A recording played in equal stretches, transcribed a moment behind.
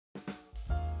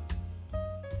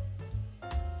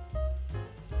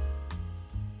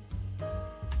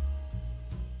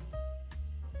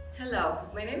Hello,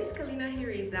 my name is Calina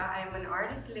Hiriza. I am an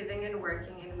artist living and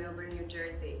working in Millburn, New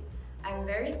Jersey. I'm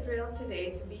very thrilled today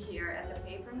to be here at the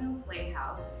Paper Mill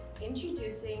Playhouse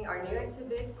introducing our new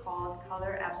exhibit called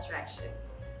Color Abstraction.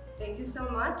 Thank you so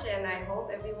much, and I hope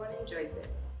everyone enjoys it.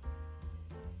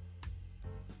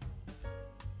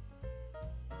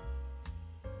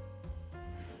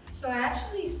 So I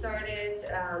actually started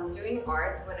doing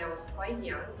art when I was quite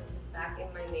young. This is back in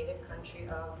my native country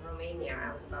of Romania.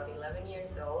 I was about 11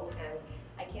 years old, and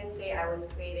I can't say I was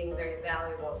creating very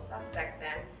valuable stuff back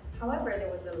then. However, there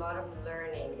was a lot of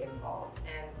learning involved,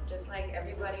 and just like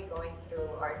everybody going through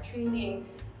art training,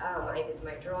 I did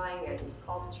my drawing and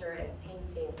sculpture and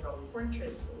painting, from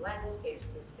portraits to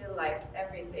landscapes to still lifes,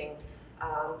 everything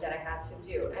that I had to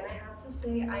do. And I have to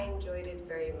say I enjoyed it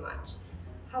very much.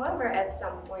 However, at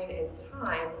some point in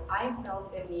time, I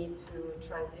felt the need to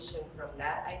transition from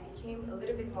that. I became a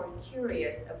little bit more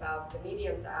curious about the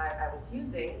mediums I was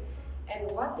using and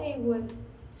what they would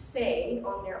say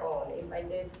on their own if I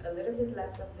did a little bit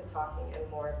less of the talking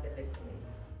and more of the listening.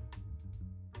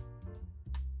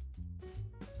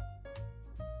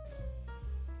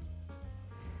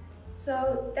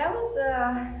 So that was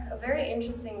a very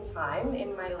interesting time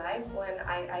in my life when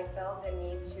I felt the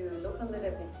need to look a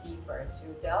little bit deeper, to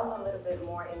delve a little bit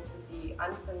more into the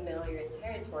unfamiliar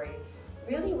territory,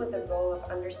 really with the goal of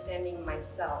understanding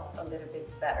myself a little bit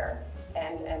better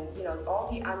and you know, all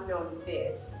the unknown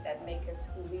bits that make us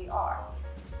who we are.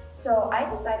 So I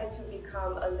decided to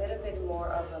become a little bit more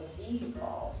of a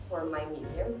vehicle for my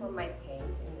medium, for my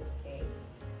paint in this case.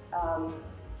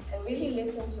 And really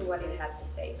listen to what it had to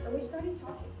say. So we started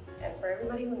talking. And for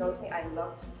everybody who knows me, I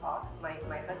love to talk. My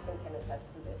husband can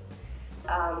attest to this.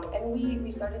 And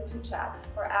we started to chat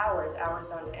for hours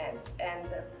on end. And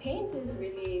the paint is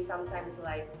really sometimes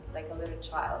like a little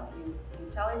child. You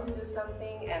tell it to do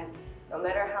something, and no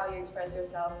matter how you express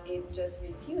yourself, it just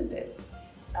refuses.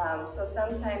 So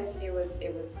sometimes it was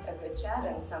a good chat,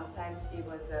 and sometimes it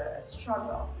was a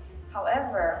struggle.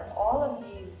 However, all of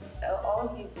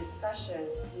these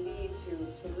discussions lead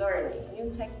to learning new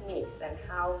techniques and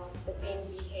how the paint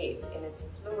behaves in its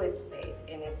fluid state,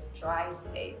 in its dry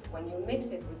state, when you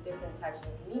mix it with different types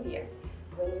of mediums,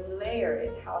 when you layer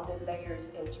it, how the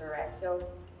layers interact. So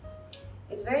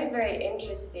it's very, very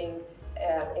interesting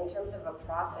in terms of a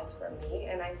process for me,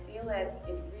 and I feel that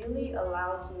it really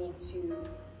allows me to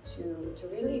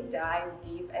really dive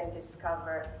deep and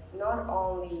discover not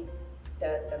only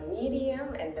the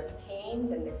medium and the paint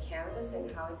and the canvas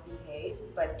and how it behaves,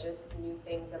 but just new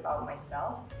things about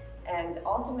myself. And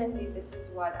ultimately, this is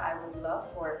what I would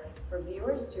love for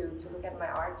viewers to look at my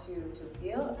art, to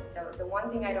feel. The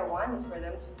one thing I don't want is for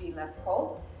them to be left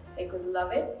cold. They could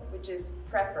love it, which is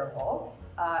preferable,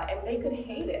 and they could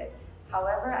hate it.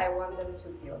 However, I want them to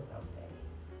feel something.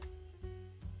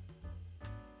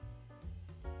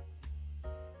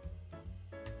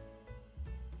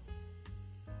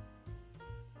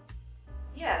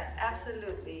 Yes,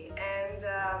 absolutely, and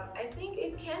I think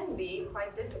it can be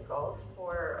quite difficult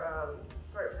for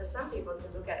some people to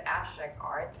look at abstract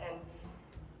art, and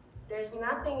there's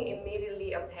nothing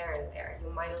immediately apparent there.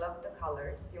 You might love the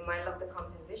colors, you might love the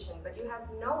composition, but you have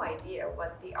no idea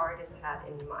what the artist had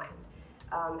in mind.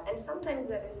 And sometimes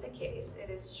that is the case,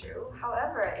 it is true.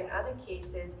 However, in other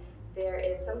cases, there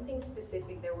is something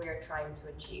specific that we are trying to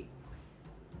achieve.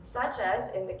 Such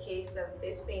as in the case of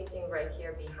this painting right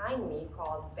here behind me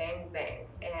called Bang Bang.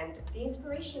 And the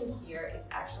inspiration here is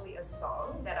actually a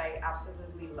song that I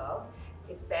absolutely love.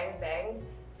 It's Bang Bang,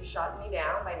 You Shot Me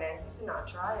Down by Nancy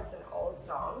Sinatra. It's an old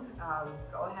song.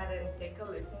 Go ahead and take a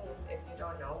listen if you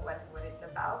don't know what it's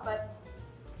about. But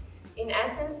in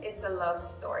essence, it's a love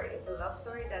story. It's a love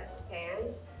story that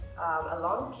spans a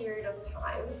long period of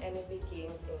time, and it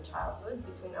begins in childhood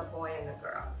between a boy and a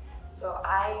girl. So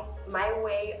my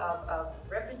way of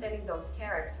representing those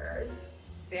characters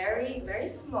is very, very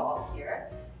small here.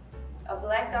 A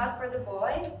black dot for the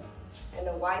boy and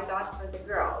a white dot for the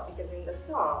girl, because in the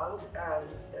song,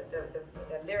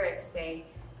 the lyrics say,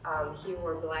 he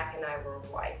were black and I were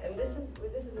white. And this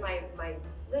is my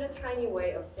little tiny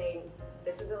way of saying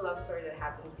this is a love story that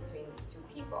happens between these two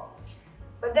people.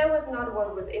 But that was not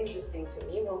what was interesting to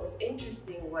me. What was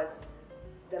interesting was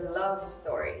the love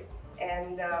story.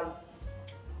 And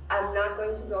I'm not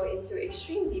going to go into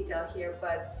extreme detail here,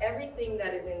 but everything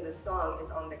that is in the song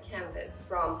is on the canvas,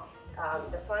 from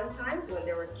the fun times when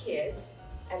they were kids,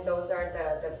 and those are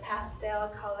the pastel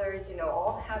colors, you know,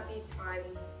 all happy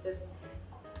times, just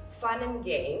fun and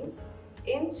games,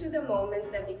 into the moments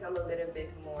that become a little bit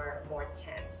more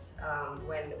tense,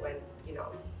 when you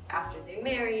know, after they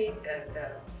married,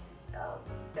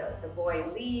 the boy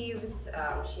leaves,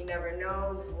 she never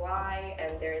knows why,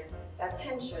 and there's that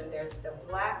tension. There's the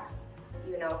blacks,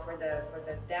 you know, for the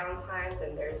down times,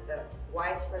 and there's the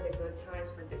whites for the good times,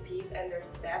 for the peace, and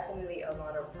there's definitely a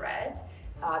lot of red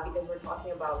because we're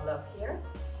talking about love here.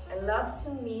 And love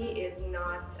to me is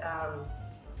not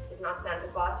Santa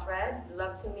Claus red.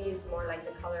 Love to me is more like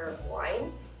the color of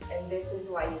wine, and this is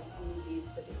why you see these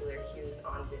particular hues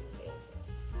on this painting.